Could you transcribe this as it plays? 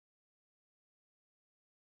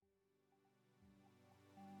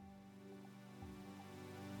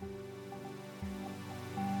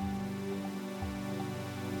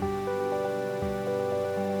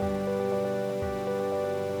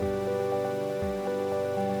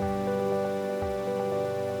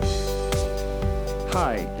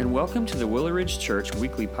Hi, and welcome to the Willow Ridge Church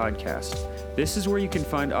Weekly Podcast. This is where you can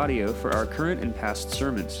find audio for our current and past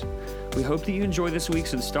sermons. We hope that you enjoy this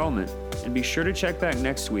week's installment, and be sure to check back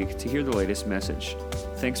next week to hear the latest message.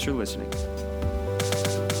 Thanks for listening.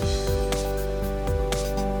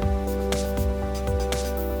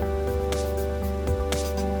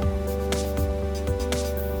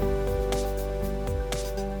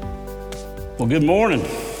 Well, good morning.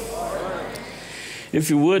 If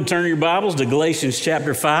you would, turn your Bibles to Galatians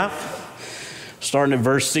chapter 5, starting at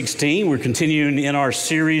verse 16. We're continuing in our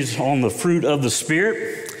series on the fruit of the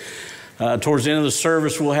Spirit. Towards the end of the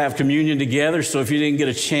service, we'll have communion together. So if you didn't get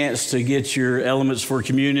a chance to get your elements for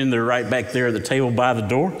communion, they're right back there at the table by the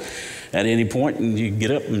door at any point. And you can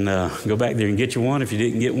get up and go back there and get you one if you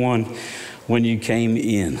didn't get one when you came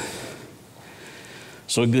in.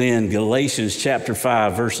 So again, Galatians chapter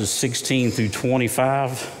 5, verses 16 through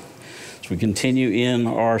 25. We continue in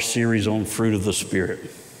our series on fruit of the Spirit.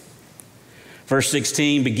 Verse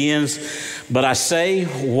 16 begins, "But I say,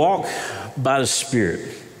 walk by the Spirit."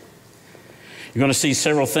 You're going to see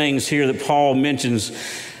several things here that Paul mentions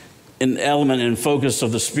an element and focus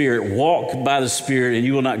of the Spirit. Walk by the Spirit, and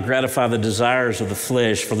you will not gratify the desires of the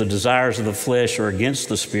flesh, for the desires of the flesh are against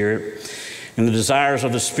the Spirit, and the desires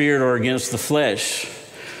of the Spirit are against the flesh.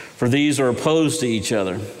 For these are opposed to each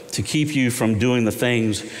other, to keep you from doing the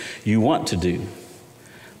things you want to do.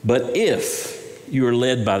 But if you are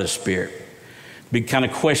led by the Spirit, big kind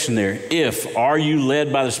of question there. If, are you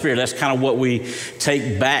led by the Spirit? That's kind of what we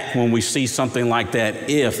take back when we see something like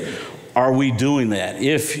that. If, are we doing that?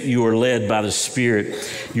 If you are led by the Spirit,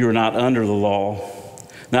 you are not under the law.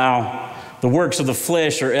 Now, the works of the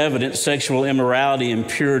flesh are evident: sexual immorality,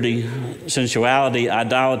 impurity, sensuality,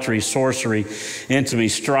 idolatry, sorcery, enmity,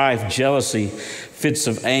 strife, jealousy, fits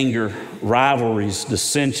of anger, rivalries,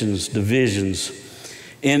 dissensions, divisions,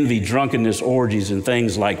 envy, drunkenness, orgies, and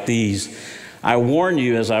things like these. I warn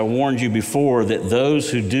you, as I warned you before, that those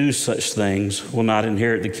who do such things will not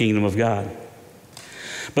inherit the kingdom of God.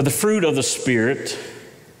 But the fruit of the Spirit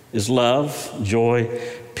is love, joy,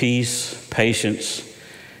 peace, patience,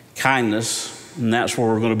 kindness, and that's what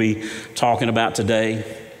we're going to be talking about today.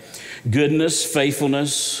 Goodness,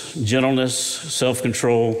 faithfulness, gentleness,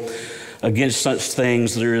 self-control. Against such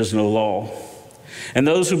things there is no law. And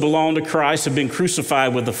those who belong to Christ have been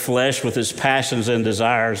crucified with the flesh, with its passions and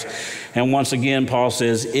desires. And once again, Paul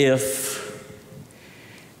says, if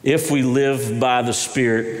we live by the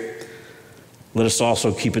Spirit, let us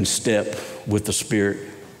also keep in step with the Spirit.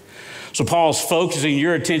 So Paul's focusing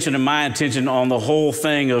your attention and my attention on the whole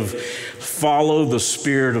thing of follow the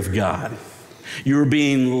Spirit of God. You're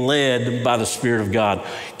being led by the Spirit of God.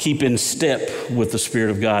 Keep in step with the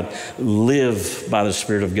Spirit of God. Live by the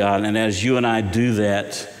Spirit of God. And as you and I do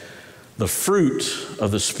that, the fruit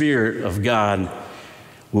of the Spirit of God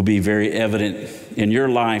will be very evident in your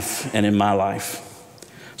life and in my life.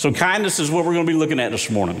 So kindness is what we're going to be looking at this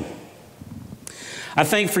morning. I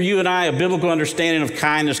think for you and I, a biblical understanding of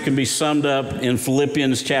kindness can be summed up in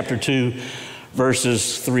Philippians chapter 2,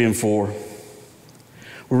 verses 3 and 4.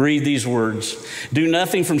 We read these words: "Do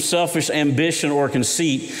nothing from selfish ambition or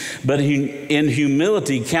conceit, but in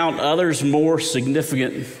humility count others more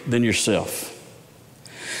significant than yourself.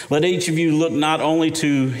 Let each of you look not only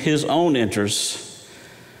to his own interests,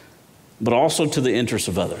 but also to the interests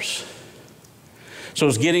of others." So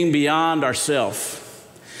it's getting beyond ourselves.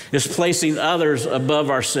 It's placing others above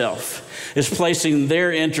ourselves. It's placing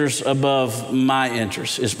their interests above my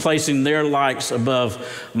interests. It's placing their likes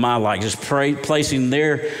above my likes. It's placing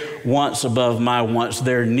their wants above my wants,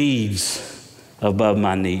 their needs above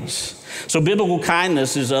my needs. So biblical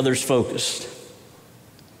kindness is others focused.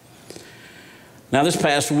 Now this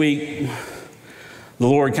past week, the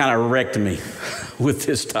Lord kind of wrecked me with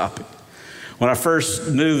this topic. When I first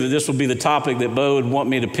knew that this would be the topic that Bo would want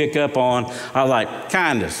me to pick up on, I was like,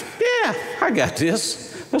 kindness. Yeah, I got this.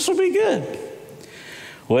 This will be good.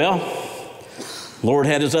 Well, Lord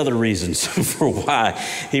had his other reasons for why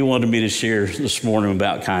he wanted me to share this morning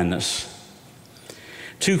about kindness.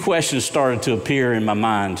 Two questions started to appear in my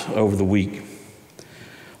mind over the week.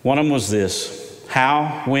 One of them was this: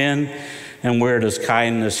 how, when, and where does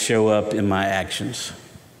kindness show up in my actions?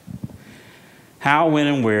 How, when,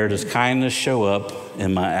 and where does kindness show up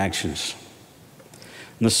in my actions?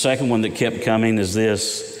 And the second one that kept coming is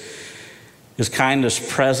this: is kindness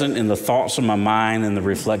present in the thoughts of my mind and the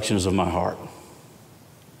reflections of my heart?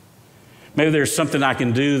 Maybe there's something I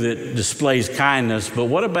can do that displays kindness, but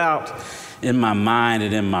what about in my mind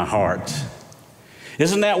and in my heart?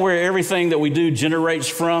 Isn't that where everything that we do generates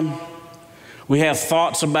from? We have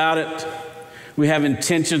thoughts about it. We have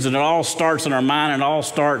intentions, and it all starts in our mind, and it all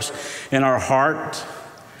starts in our heart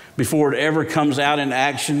before it ever comes out in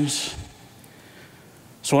actions.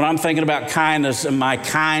 So when I'm thinking about kindness, am I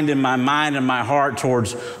kind in my mind and my heart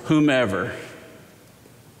towards whomever?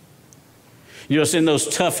 You know, it's in those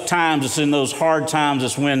tough times, it's in those hard times,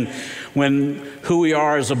 it's when who we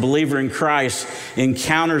are as a believer in Christ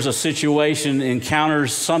encounters a situation,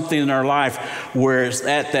 encounters something in our life where it's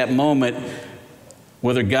at that moment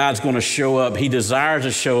whether God's going to show up. He desires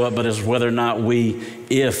to show up, but it's whether or not we,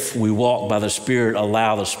 if we walk by the Spirit,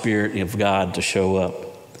 allow the Spirit of God to show up.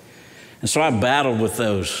 And so I battled with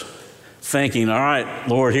those, thinking, all right,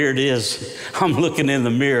 Lord, here it is. I'm looking in the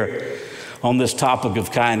mirror on this topic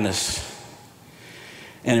of kindness.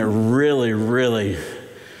 And it really, really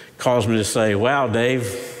caused me to say, wow,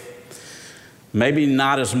 Dave, maybe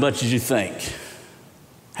not as much as you think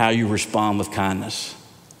how you respond with kindness.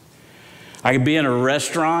 I could be in a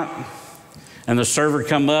restaurant and the server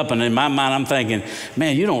come up, and in my mind I'm thinking,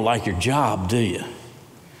 man, you don't like your job, do you?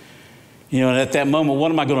 You know, and at that moment,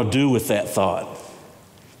 what am I going to do with that thought?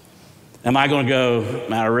 Am I going to go,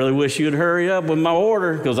 man, I really wish you'd hurry up with my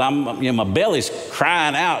order because my belly's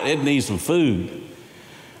crying out, it needs some food.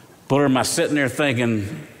 But am I sitting there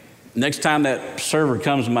thinking, next time that server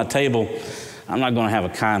comes to my table, I'm not going to have a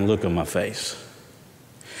kind look on my face.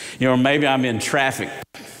 You know, or maybe I'm in traffic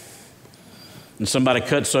and somebody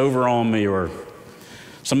cuts over on me, or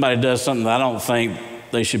somebody does something that I don't think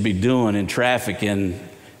they should be doing in traffic. And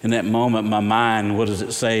in that moment, my mind, what does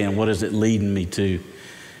it say and what is it leading me to?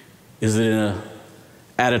 Is it in an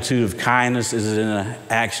attitude of kindness? Is it in an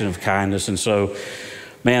action of kindness? And so,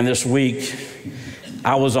 man, this week,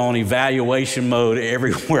 I was on evaluation mode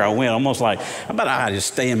everywhere I went, almost like, how about I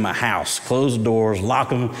just stay in my house, close the doors, lock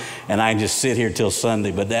them, and I can just sit here till Sunday.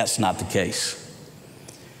 But that's not the case.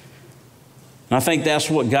 And I think that's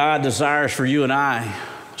what God desires for you and I,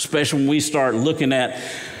 especially when we start looking at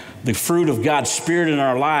the fruit of God's Spirit in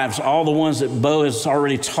our lives. All the ones that Bo has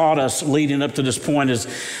already taught us leading up to this point is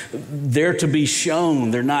they're to be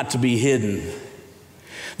shown, they're not to be hidden.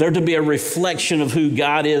 They're to be a reflection of who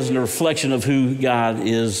God is and a reflection of who God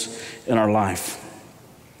is in our life.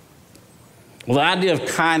 Well, the idea of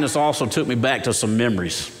kindness also took me back to some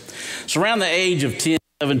memories. So around the age of 10,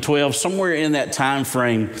 11, 12, somewhere in that time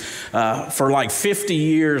frame, for like 50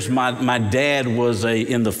 years, my dad was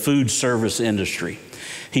in the food service industry.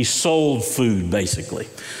 He sold food, basically.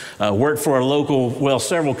 Worked for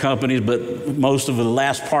several companies, but most of the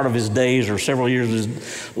last part of his days, or several years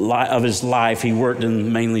of his life, he worked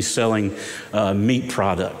in mainly selling meat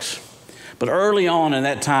products. But early on in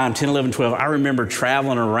that time, 10, 11, 12, I remember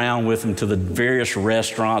traveling around with him to the various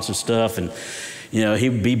restaurants and stuff. And, you know,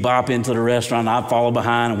 he'd bebop into the restaurant, I'd follow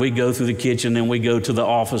behind, and we'd go through the kitchen, and we'd go to the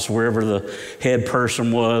office wherever the head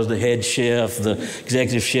person was, the head chef, the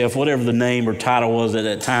executive chef, whatever the name or title was at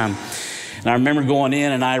that time. And I remember going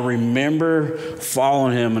in, and I remember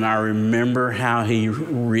following him, and I remember how he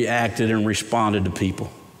reacted and responded to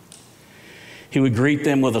people. He would greet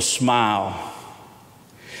them with a smile.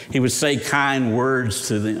 He would say kind words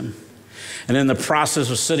to them. And in the process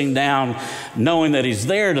of sitting down, knowing that he's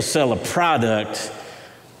there to sell a product,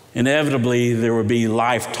 inevitably there would be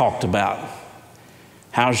life talked about.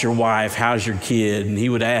 How's your wife? How's your kid? And he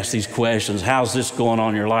would ask these questions. How's this going on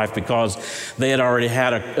in your life? Because they had already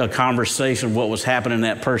had a conversation of what was happening in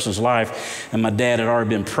that person's life. And my dad had already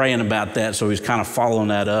been praying about that, so he was kind of following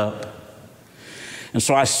that up. And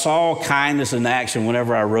so I saw kindness in action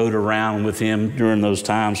whenever I rode around with him during those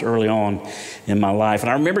times early on in my life. And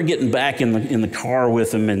I remember getting back in the car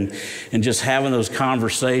with him and just having those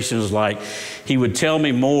conversations, like he would tell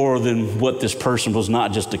me more than what this person was,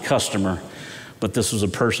 not just a customer, but this was a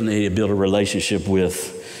person that he had built a relationship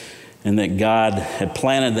with, and that God had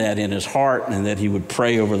planted that in his heart, and that he would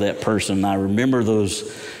pray over that person. And I remember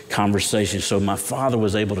those conversations. So my father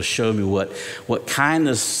was able to show me what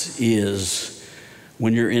kindness is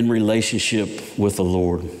when you're in relationship with the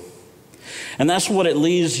Lord. And that's what it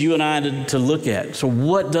leads you and I to look at. So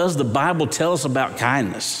what does the Bible tell us about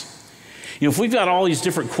kindness? You know, if we've got all these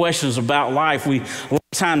different questions about life, we a lot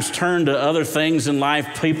of times turn to other things in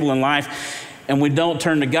life, people in life, and we don't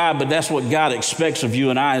turn to God. But that's what God expects of you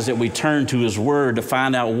and I, is that we turn to his word to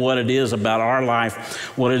find out what it is about our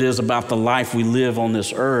life, what it is about the life we live on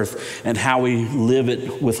this earth, and how we live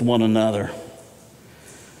it with one another.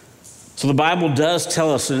 So the Bible does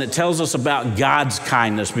tell us, and it tells us about God's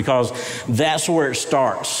kindness, because that's where it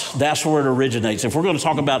starts. That's where it originates. If we're going to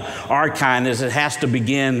talk about our kindness, it has to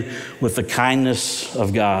begin with the kindness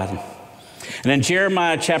of God. And in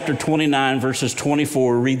Jeremiah chapter 29, verses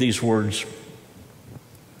 24, read these words.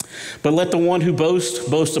 But let the one who boasts,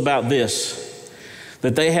 boast about this,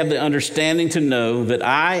 that they have the understanding to know that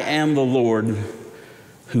I am the Lord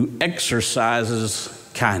who exercises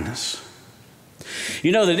kindness.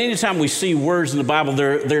 You know that anytime we see words in the Bible,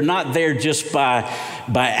 they're not there just by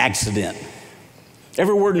accident.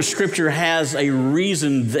 Every word in Scripture has a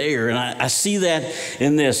reason there, and I see that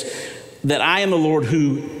in this, that I am the Lord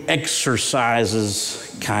who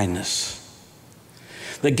exercises kindness.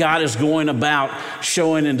 That God is going about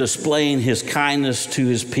showing and displaying his kindness to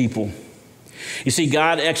his people. You see,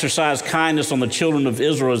 God exercised kindness on the children of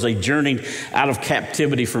Israel as they journeyed out of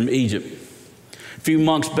captivity from Egypt. A few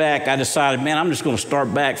months back, I decided, man, I'm just going to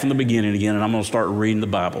start back from the beginning again, and I'm going to start reading the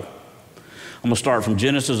Bible. I'm going to start from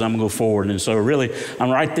Genesis, I'm going to go forward. And so really,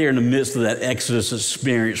 I'm right there in the midst of that Exodus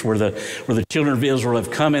experience where the children of Israel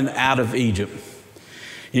have come in out of Egypt.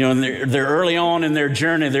 You know, and they're early on in their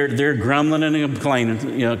journey, they're grumbling and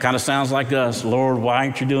complaining. You know, it kind of sounds like us. Lord, why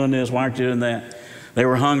aren't you doing this? Why aren't you doing that? They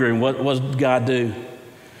were hungry, and what did God do?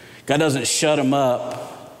 God doesn't shut them up.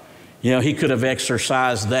 You know, he could have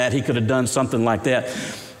exercised that. He could have done something like that.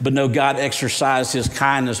 But no, God exercised his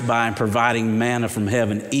kindness by providing manna from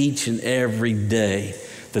heaven each and every day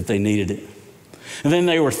that they needed it. And then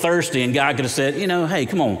they were thirsty, and God could have said, you know, hey,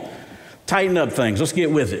 come on, tighten up things. Let's get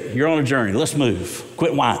with it. You're on a journey. Let's move.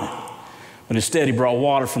 Quit whining. But instead, he brought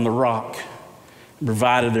water from the rock and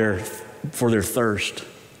provided for their thirst.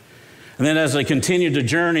 And then as they continued the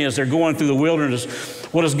journey, as they're going through the wilderness,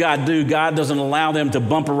 what does God do? God doesn't allow them to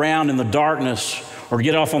bump around in the darkness or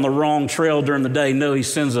get off on the wrong trail during the day. No, he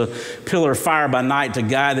sends a pillar of fire by night to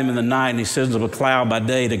guide them in the night, and he sends them a cloud by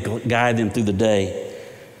day to guide them through the day.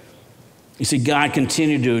 You see, God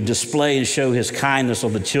continued to display and show his kindness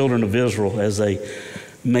on the children of Israel as they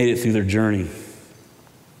made it through their journey.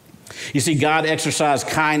 You see, God exercised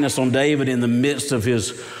kindness on David in the midst of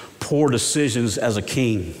his poor decisions as a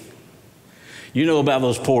king. You know about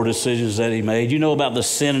those poor decisions that he made. You know about the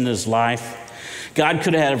sin in his life. God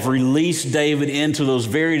could have released David into those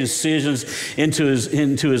very decisions, into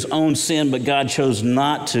his own sin, but God chose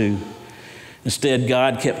not to. Instead,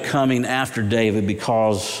 God kept coming after David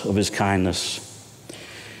because of his kindness.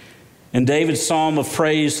 In David's psalm of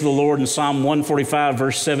praise to the Lord in Psalm 145,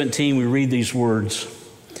 verse 17, we read these words.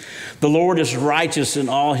 The Lord is righteous in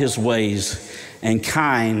all his ways and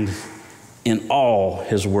kind in all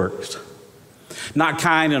his works. Not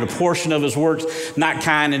kind in a portion of his works, not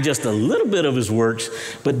kind in just a little bit of his works,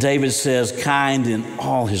 but David says kind in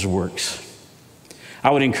all his works. I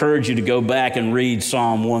would encourage you to go back and read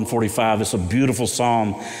Psalm 145. It's a beautiful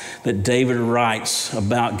psalm that David writes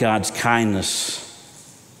about God's kindness.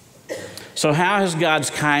 So how has God's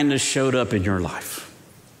kindness showed up in your life?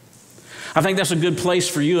 I think that's a good place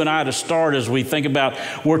for you and I to start as we think about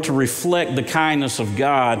where to reflect the kindness of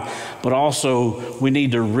God, but also we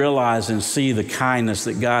need to realize and see the kindness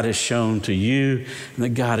that God has shown to you and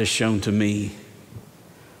that God has shown to me.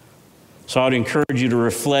 So I'd encourage you to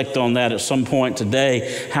reflect on that at some point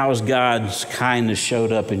today. How has God's kindness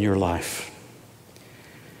showed up in your life?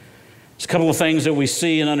 There's a couple of things that we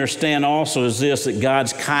see and understand also is this, that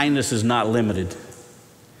God's kindness is not limited.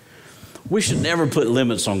 We should never put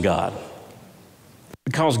limits on God,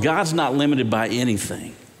 because God's not limited by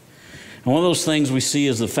anything. And one of those things we see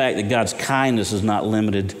is the fact that God's kindness is not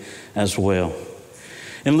limited as well.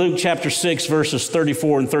 In Luke chapter 6, verses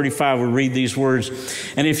 34 and 35, we read these words,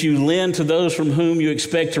 and if you lend to those from whom you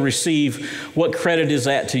expect to receive, what credit is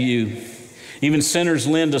that to you? Even sinners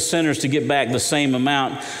lend to sinners to get back the same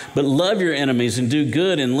amount. But love your enemies and do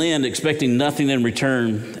good and lend, expecting nothing in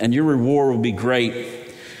return, and your reward will be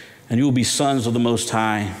great, and you will be sons of the Most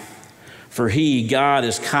High. For he, God,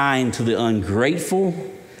 is kind to the ungrateful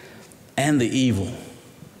and the evil. Have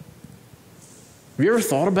you ever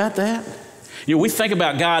thought about that? You know, we think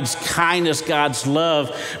about God's kindness, God's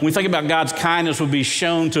love. We think about God's kindness would be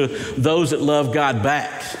shown to those that love God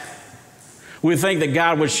back. We think that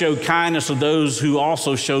God would show kindness to those who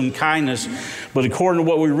also showed kindness. But according to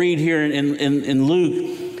what we read here in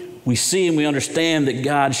Luke, we see and we understand that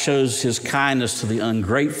God shows his kindness to the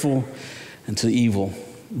ungrateful and to the evil.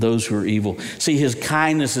 Those who are evil. See, his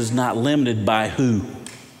kindness is not limited by who.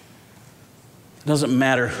 It doesn't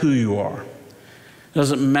matter who you are. It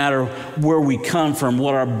doesn't matter where we come from,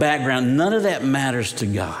 what our background, none of that matters to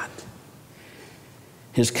God.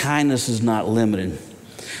 His kindness is not limited.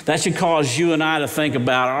 That should cause you and I to think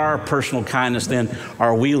about our personal kindness then.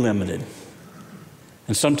 Are we limited?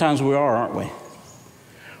 And sometimes we are, aren't we?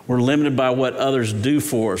 We're limited by what others do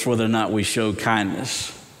for us, whether or not we show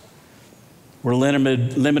kindness. We're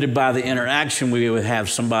limited by the interaction we would have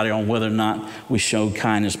somebody on whether or not we show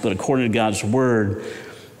kindness. But according to God's word,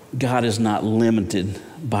 God is not limited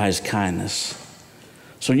by his kindness.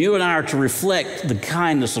 So you and I are to reflect the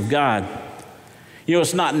kindness of God. You know,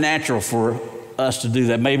 it's not natural for us to do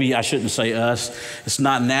that. Maybe I shouldn't say us. It's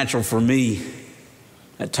not natural for me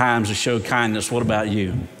at times to show kindness. What about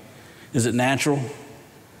you? Is it natural?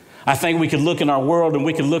 I think we could look in our world and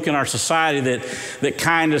we could look in our society that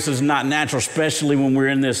kindness is not natural, especially when we're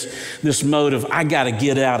in this mode of, I got to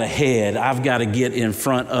get out ahead. I've got to get in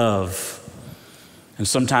front of. And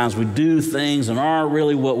sometimes we do things that aren't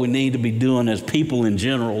really what we need to be doing as people in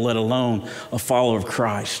general, let alone a follower of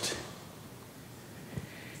Christ.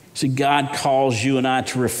 See, God calls you and I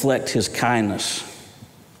to reflect his kindness.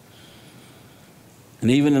 And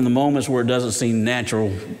even in the moments where it doesn't seem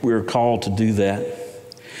natural, we're called to do that.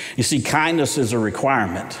 You see, kindness is a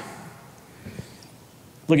requirement.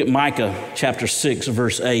 Look at Micah chapter 6,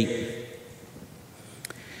 verse 8.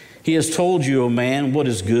 He has told you, O man, what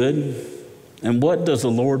is good, and what does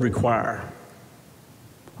the Lord require?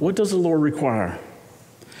 What does the Lord require?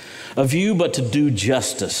 Of you but to do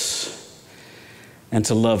justice, and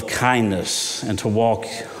to love kindness, and to walk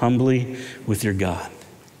humbly with your God.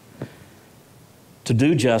 To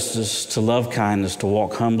do justice, to love kindness, to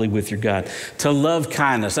walk humbly with your God. To love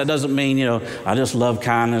kindness, that doesn't mean, I just love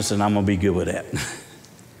kindness and I'm going to be good with that.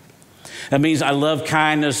 That means I love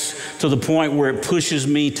kindness to the point where it pushes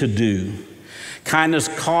me to do. Kindness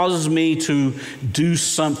causes me to do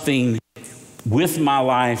something with my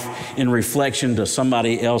life in reflection to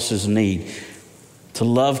somebody else's need. To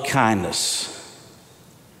love kindness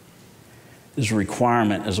is a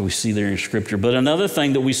requirement, as we see there in Scripture. But another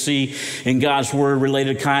thing that we see in God's Word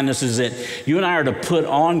related to kindness is that you and I are to put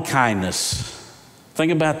on kindness.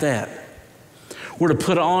 Think about that. We're to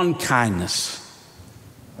put on kindness.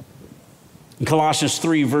 In Colossians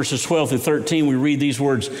 3, verses 12 through 13, we read these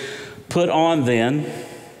words, "Put on then,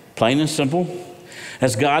 plain and simple,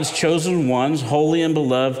 as God's chosen ones, holy and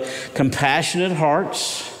beloved, compassionate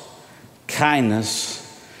hearts, kindness,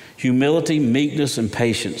 humility, meekness, and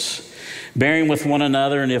patience, bearing with one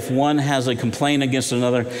another, and if one has a complaint against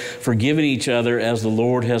another, forgiving each other as the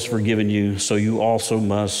Lord has forgiven you, so you also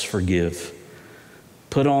must forgive.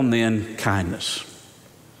 Put on then kindness."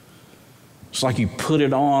 It's like you put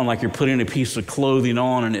it on, like you're putting a piece of clothing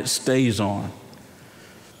on and it stays on.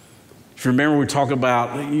 If you remember, we talk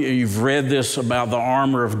about, you've read this about the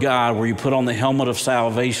armor of God, where you put on the helmet of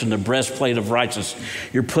salvation, the breastplate of righteousness.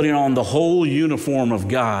 You're putting on the whole uniform of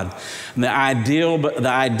God. And the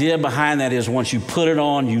idea behind that is once you put it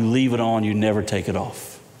on, you leave it on, you never take it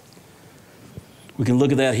off. We can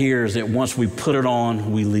look at that here is that once we put it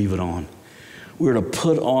on, we leave it on. We're to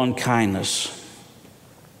put on kindness.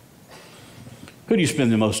 Who do you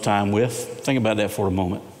spend the most time with? Think about that for a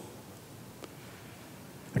moment.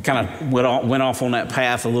 I kind of went off on that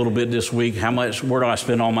path a little bit this week. Where do I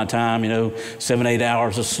spend all my time? 7, 8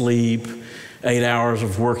 hours of sleep, 8 hours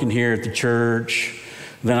of working here at the church.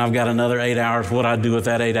 Then I've got another 8 hours. What I do with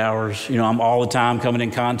that 8 hours? I'm all the time coming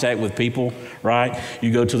in contact with people, right?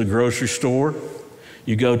 You go to the grocery store,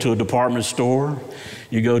 you go to a department store,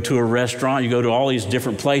 you go to a restaurant, you go to all these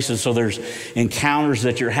different places. So there's encounters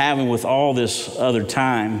that you're having with all this other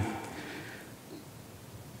time.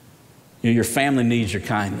 Your family needs your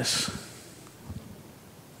kindness.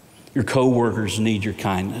 Your coworkers need your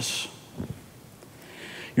kindness.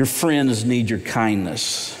 Your friends need your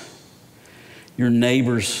kindness. Your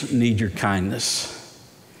neighbors need your kindness.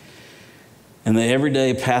 And the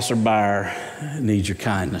everyday passerby needs your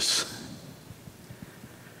kindness.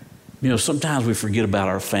 Sometimes we forget about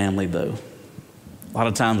our family, though. A lot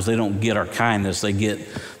of times they don't get our kindness. They get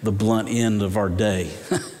the blunt end of our day.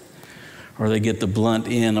 Or they get the blunt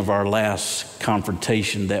end of our last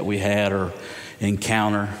confrontation that we had or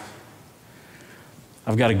encounter.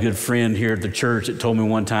 I've got a good friend here at the church that told me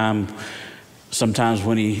one time, sometimes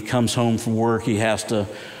when he comes home from work, he has to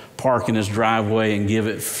park in his driveway and give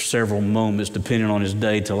it several moments, depending on his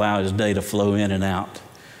day, to allow his day to flow in and out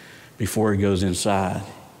before he goes inside.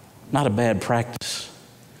 Not a bad practice.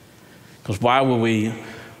 Because why would we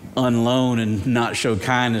unload and not show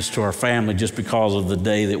kindness to our family just because of the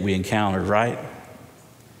day that we encountered, right?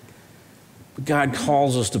 But God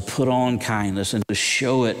calls us to put on kindness and to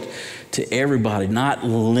show it to everybody, not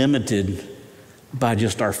limited by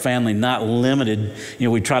just our family, not limited.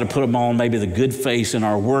 We try to put them on maybe the good face in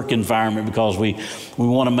our work environment because we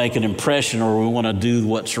want to make an impression or we want to do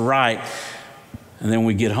what's right. And then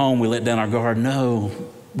we get home, we let down our guard. No,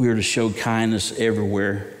 we're to show kindness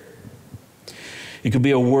everywhere. It could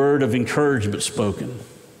be a word of encouragement spoken.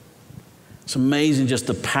 It's amazing just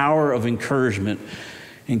the power of encouragement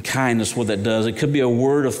and kindness, what that does. It could be a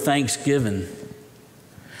word of thanksgiving.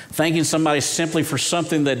 Thanking somebody simply for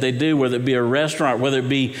something that they do, whether it be a restaurant, whether it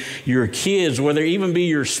be your kids, whether it even be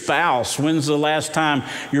your spouse. When's the last time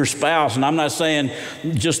your spouse, and I'm not saying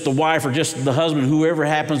just the wife or just the husband, whoever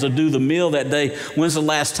happens to do the meal that day, when's the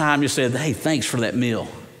last time you said, hey, thanks for that meal?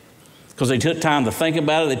 Because they took time to think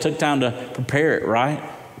about it, they took time to prepare it, right?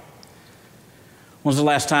 When's the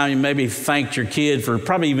last time you maybe thanked your kid for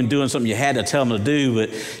probably even doing something you had to tell them to do,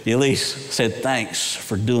 but you at least said thanks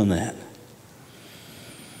for doing that?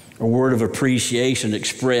 A word of appreciation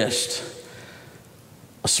expressed.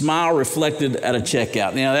 A smile reflected at a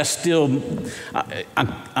checkout. Now that's still,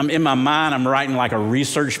 I'm in my mind, I'm writing like a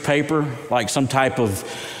research paper, like some type of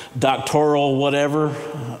doctoral whatever.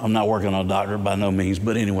 I'm not working on a doctorate by no means,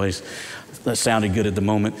 but anyways, that sounded good at the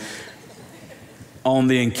moment. On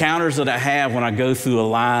the encounters that I have when I go through a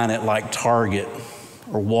line at like Target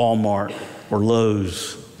or Walmart or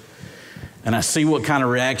Lowe's, and I see what kind of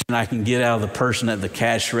reaction I can get out of the person at the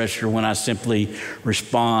cash register when I simply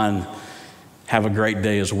respond, have a great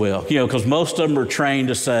day as well. Because most of them are trained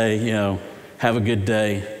to say, have a good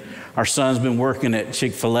day. Our son's been working at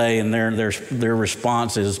Chick-fil-A, and their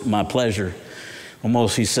response is, my pleasure.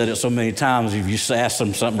 Almost, he said it so many times, if you ask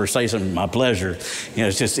them something or say something, my pleasure,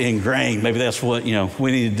 it's just ingrained. Maybe that's what,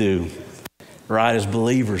 we need to do, right, as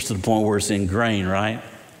believers, to the point where it's ingrained, right?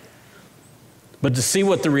 But to see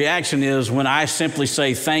what the reaction is when I simply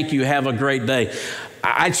say, thank you, have a great day,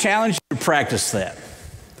 I challenge you to practice that.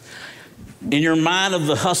 In your mind of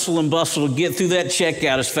the hustle and bustle to get through that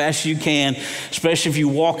checkout as fast as you can, especially if you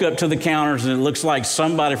walk up to the counters and it looks like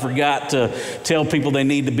somebody forgot to tell people they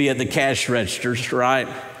need to be at the cash registers, right?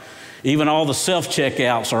 Even all the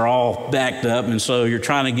self-checkouts are all backed up, and so you're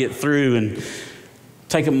trying to get through, and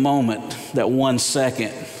take a moment, that 1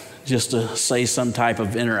 second, just to say some type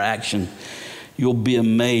of interaction. You'll be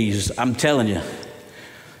amazed. I'm telling you.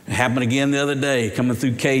 It happened again the other day, coming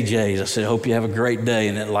through KJ's. I said, hope you have a great day.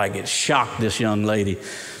 And it shocked this young lady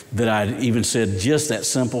that I even said just that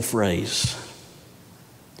simple phrase.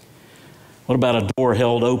 What about a door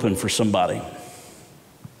held open for somebody?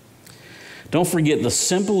 Don't forget, the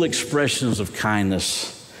simple expressions of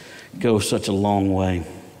kindness go such a long way.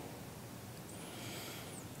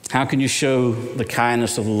 How can you show the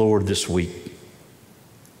kindness of the Lord this week?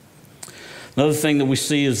 Another thing that we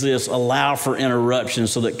see is this: allow for interruption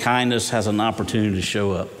so that kindness has an opportunity to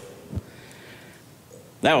show up.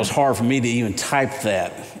 That was hard for me to even type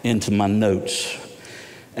that into my notes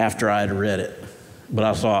after I had read it. But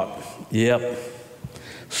I thought, yep,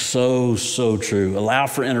 so true. Allow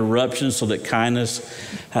for interruption so that kindness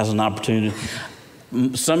has an opportunity.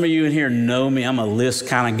 Some of you in here know me. I'm a list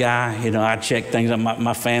kind of guy. I check things.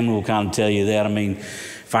 My family will kind of tell you that.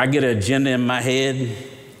 If I get an agenda in my head,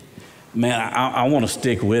 man, I want to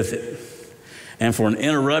stick with it. And for an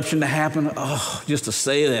interruption to happen, just to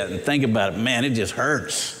say that and think about it, man, it just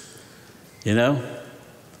hurts,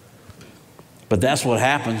 But that's what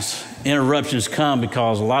happens. Interruptions come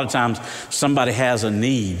because a lot of times somebody has a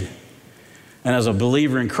need. And as a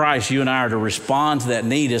believer in Christ, you and I are to respond to that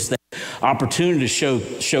need. It's that opportunity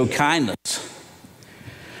to show kindness.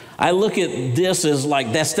 I look at this as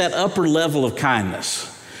that's that upper level of kindness.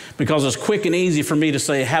 Because it's quick and easy for me to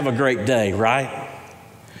say, have a great day, right?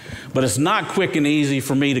 But it's not quick and easy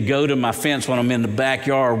for me to go to my fence when I'm in the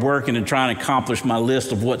backyard working and trying to accomplish my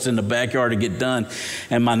list of what's in the backyard to get done.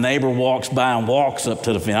 And my neighbor walks by and walks up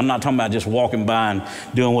to the fence. I'm not talking about just walking by and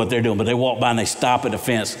doing what they're doing, but they walk by and they stop at the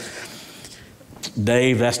fence.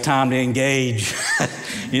 Dave, that's time to engage.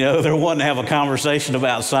 They're wanting to have a conversation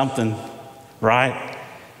about something, right?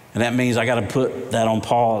 And that means I got to put that on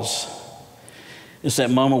pause. It's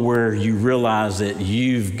that moment where you realize that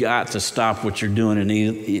you've got to stop what you're doing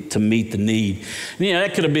to meet the need.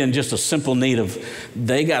 That could have been just a simple need of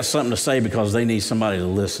they got something to say because they need somebody to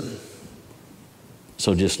listen.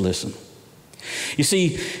 So just listen. You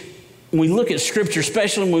see, when we look at Scripture,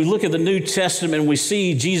 especially when we look at the New Testament and we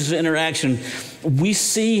see Jesus' interaction, we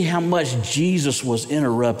see how much Jesus was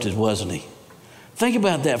interrupted, wasn't he? Think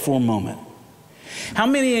about that for a moment. How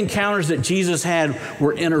many encounters that Jesus had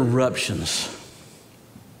were interruptions?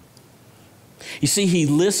 You see, he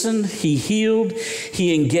listened, he healed,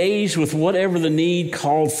 he engaged with whatever the need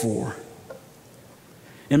called for.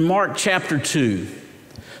 In Mark chapter 2,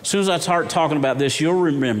 as soon as I start talking about this, you'll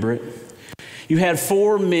remember it. You had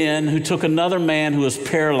 4 men who took another man who was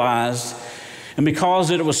paralyzed, and because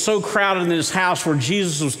it was so crowded in this house where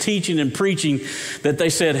Jesus was teaching and preaching that they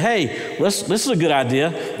said, hey, this is a good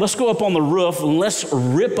idea. Let's go up on the roof and let's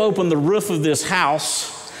rip open the roof of this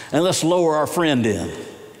house and let's lower our friend in.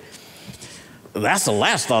 That's the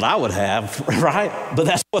last thought I would have, right? But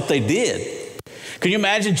that's what they did. Can you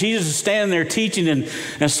imagine Jesus is standing there teaching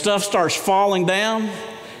and stuff starts falling down?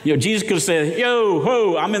 You know, Jesus could have said, yo,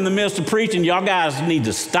 ho, I'm in the midst of preaching. Y'all guys need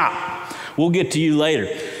to stop. We'll get to you later.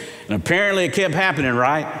 And apparently it kept happening,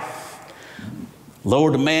 right?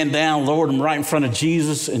 Lowered the man down, lowered him right in front of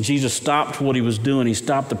Jesus, and Jesus stopped what he was doing. He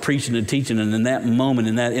stopped the preaching and teaching, and in that moment,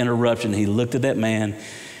 in that interruption, he looked at that man,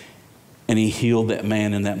 and he healed that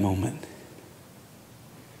man in that moment.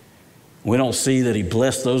 We don't see that he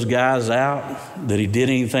blessed those guys out, that he did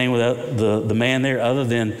anything with the man there other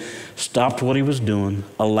than stopped what he was doing,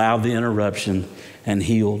 allowed the interruption, and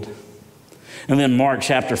healed. And then Mark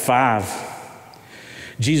chapter 5,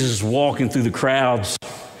 Jesus is walking through the crowds.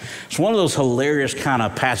 It's one of those hilarious kind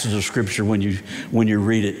of passages of Scripture when you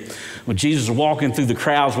read it. When Jesus is walking through the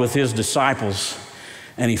crowds with his disciples,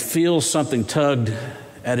 and he feels something tugged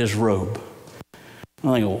at his robe. I'm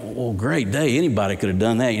like, well, great day. Anybody could have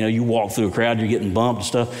done that. You know, you walk through a crowd, you're getting bumped and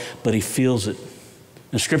stuff, but he feels it.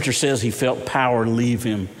 And Scripture says he felt power leave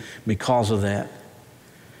him because of that.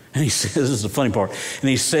 And he says, this is the funny part, and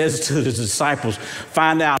he says to his disciples,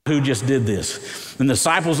 find out who just did this. And the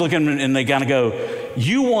disciples look at him and they kind of go,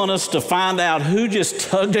 you want us to find out who just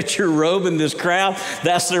tugged at your robe in this crowd?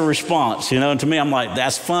 That's their response, you know. And to me, I'm like,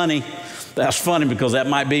 that's funny. That's funny because that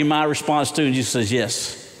might be my response too. And Jesus says,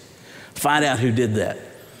 yes. Find out who did that.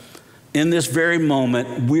 In this very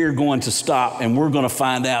moment, we're going to stop and we're going to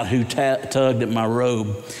find out who tugged at my robe.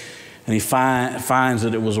 And he finds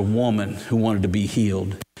that it was a woman who wanted to be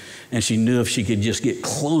healed. And she knew if she could just get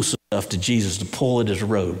close enough to Jesus to pull at his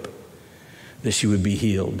robe, that she would be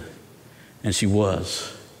healed. And she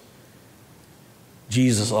was.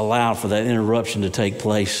 Jesus allowed for that interruption to take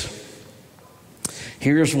place.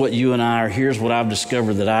 Here's what you and I, or here's what I've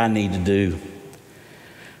discovered that I need to do.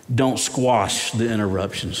 Don't squash the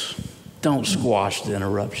interruptions. Don't squash the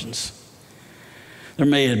interruptions. There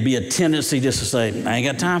may be a tendency just to say, I ain't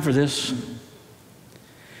got time for this.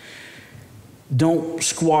 Don't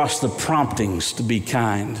squash the promptings to be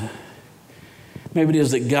kind. Maybe it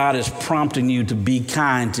is that God is prompting you to be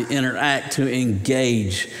kind, to interact, to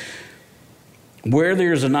engage. Where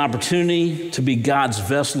there's an opportunity to be God's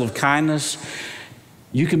vessel of kindness,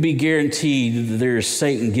 you can be guaranteed that there is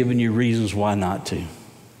Satan giving you reasons why not to.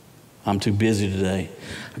 I'm too busy today.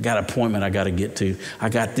 I got an appointment I got to get to. I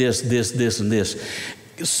got this, and this.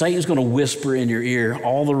 Satan's going to whisper in your ear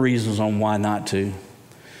all the reasons on why not to.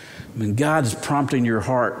 When God's prompting your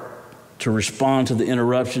heart to respond to the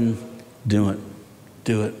interruption, do it.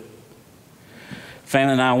 Do it.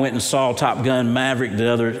 Family and I went and saw Top Gun Maverick the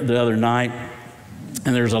other night,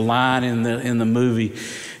 and there's a line in the movie,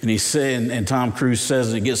 and he said, and Tom Cruise says,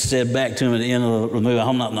 and it gets said back to him at the end of the movie.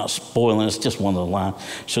 I'm not spoiling. It's just one of the lines.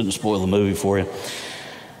 Shouldn't spoil the movie for you.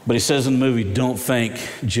 But he says in the movie, don't think,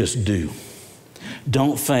 just do.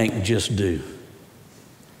 Don't think, just do.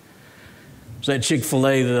 I was at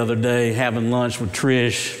Chick-fil-A the other day having lunch with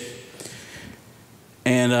Trish,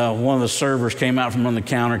 and one of the servers came out from on the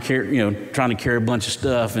counter, trying to carry a bunch of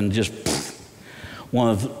stuff, and just one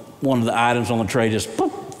of the items on the tray just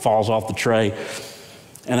falls off the tray.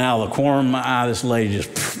 And out of the corner of my eye, this lady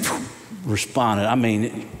just responded. I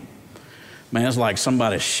mean, man, it's like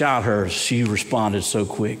somebody shot her. She responded so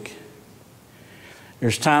quick.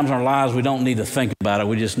 There's times in our lives we don't need to think about it.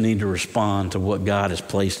 We just need to respond to what God has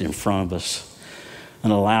placed in front of us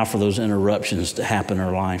and allow for those interruptions to happen in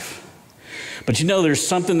our life. But you know, there's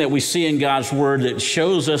something that we see in God's word that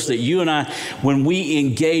shows us that you and I, when we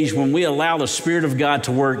engage, when we allow the Spirit of God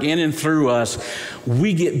to work in and through us,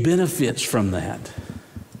 we get benefits from that.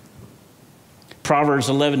 Proverbs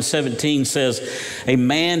 11:17 says, a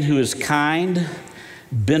man who is kind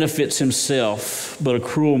benefits himself, but a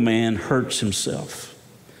cruel man hurts himself.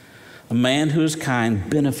 A man who is kind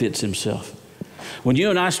benefits himself. When you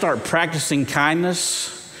and I start practicing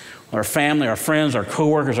kindness, our family, our friends, our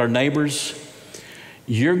coworkers, our neighbors,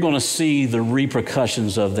 you're going to see the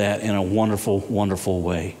repercussions of that in a wonderful, wonderful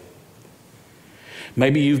way.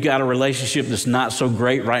 Maybe you've got a relationship that's not so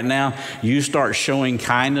great right now. You start showing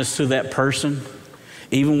kindness to that person,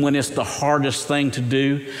 even when it's the hardest thing to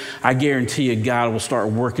do. I guarantee you God will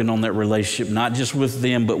start working on that relationship, not just with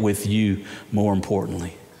them, but with you more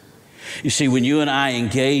importantly. You see, when you and I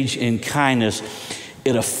engage in kindness,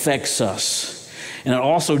 it affects us. And it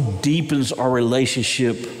also deepens our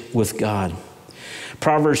relationship with God.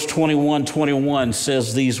 Proverbs 21:21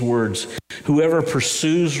 says these words, whoever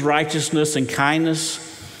pursues righteousness and kindness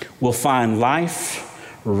will find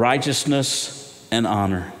life, righteousness, and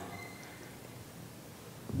honor.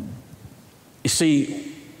 You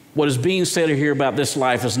see, what is being said here about this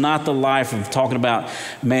life is not the life of talking about,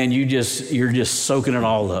 man, you're just soaking it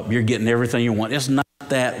all up. You're getting everything you want. It's not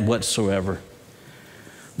that whatsoever.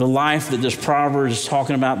 The life that this proverb is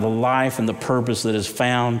talking about, the life and the purpose that is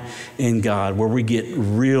found in God, where we get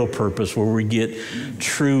real purpose, where we get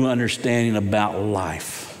true understanding about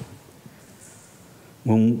life.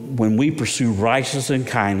 When we pursue righteousness and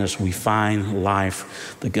kindness, we find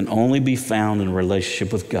life that can only be found in a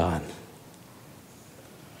relationship with God.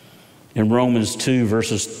 In Romans 2,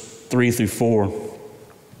 verses 3 through 4,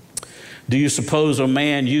 do you suppose, O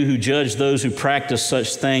man, you who judge those who practice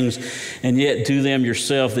such things and yet do them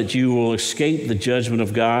yourself, that you will escape the judgment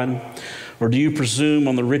of God? Or do you presume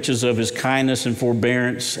on the riches of his kindness and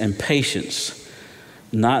forbearance and patience,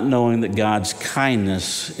 not knowing that God's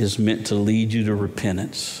kindness is meant to lead you to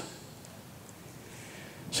repentance?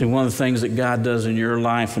 See, one of the things that God does in your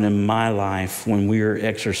life and in my life when we are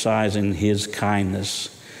exercising his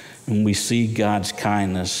kindness, when we see God's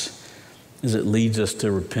kindness, is it leads us to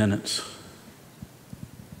repentance.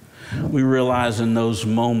 We realize in those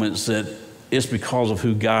moments that it's because of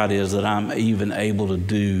who God is that I'm even able to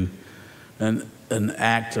do an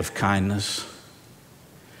act of kindness.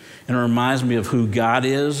 And it reminds me of who God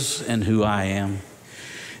is and who I am.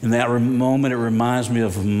 In that moment, it reminds me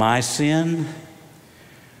of my sin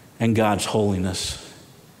and God's holiness.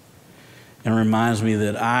 And it reminds me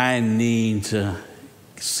that I need to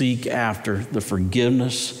seek after the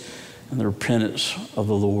forgiveness and the repentance of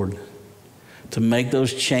the Lord, to make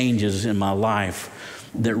those changes in my life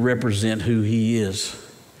that represent who he is.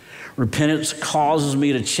 Repentance causes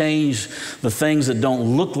me to change the things that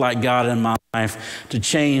don't look like God in my life, to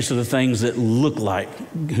change to the things that look like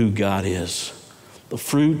who God is. The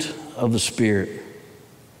fruit of the Spirit.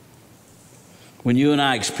 When you and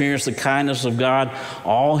I experience the kindness of God,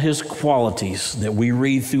 all his qualities that we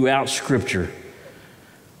read throughout Scripture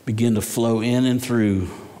begin to flow in and through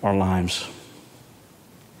our lives.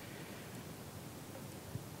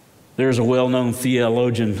 There's a well-known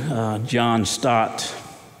theologian, John Stott.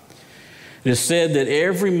 It is said that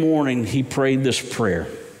every morning he prayed this prayer.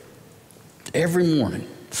 Every morning,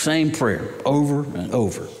 same prayer, over and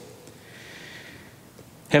over.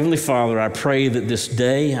 Heavenly Father, I pray that this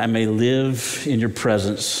day I may live in your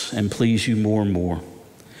presence and please you more and more.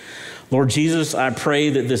 Lord Jesus, I pray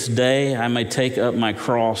that this day I may take up my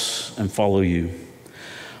cross and follow you.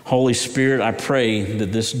 Holy Spirit, I pray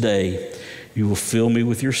that this day you will fill me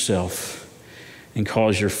with yourself and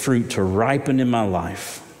cause your fruit to ripen in my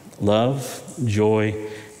life. Love, joy,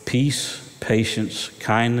 peace, patience,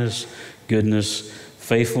 kindness, goodness,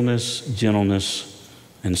 faithfulness, gentleness,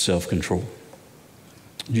 and self-control.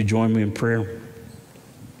 Would you join me in prayer?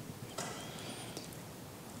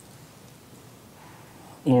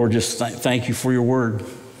 Lord, just thank you for your word.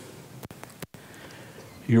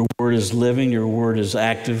 Your word is living, your word is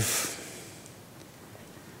active.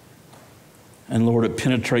 And Lord, it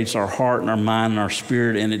penetrates our heart and our mind and our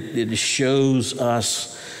spirit, and it shows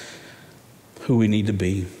us who we need to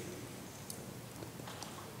be.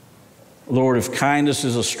 Lord, if kindness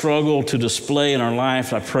is a struggle to display in our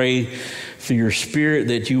life, I pray for your Spirit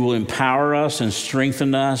that you will empower us and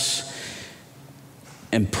strengthen us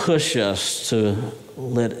and push us to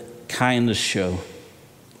let kindness show.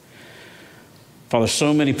 Father,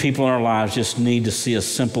 so many people in our lives just need to see a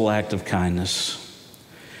simple act of kindness.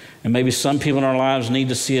 And maybe some people in our lives need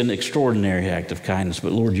to see an extraordinary act of kindness.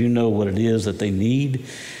 But Lord, you know what it is that they need,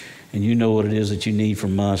 and you know what it is that you need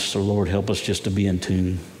from us. So Lord, help us just to be in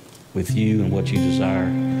tune with you and what you desire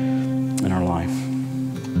in our life.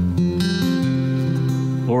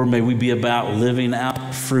 Lord, may we be about living out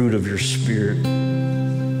the fruit of your Spirit,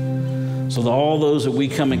 so that all those that we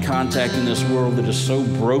come in contact in this world that is so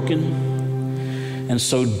broken and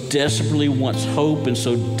so desperately wants hope and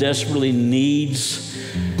so desperately needs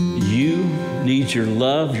you, needs your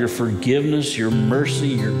love, your forgiveness, your mercy,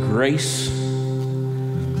 your grace.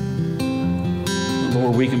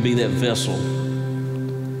 Lord, we can be that vessel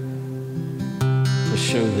to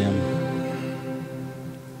show them.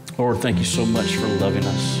 Lord, thank you so much for loving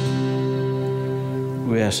us.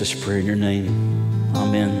 We ask this prayer in your name.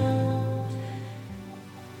 Amen.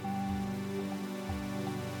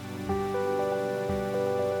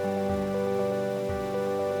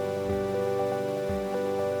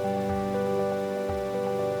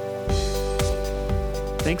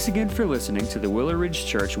 Thanks again for listening to the Willow Ridge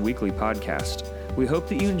Church Weekly Podcast. We hope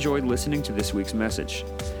that you enjoyed listening to this week's message.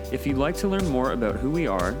 If you'd like to learn more about who we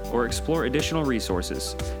are or explore additional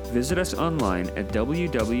resources, visit us online at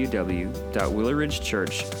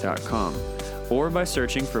www.willowridgechurch.com or by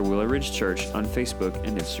searching for Willow Ridge Church on Facebook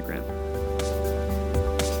and Instagram.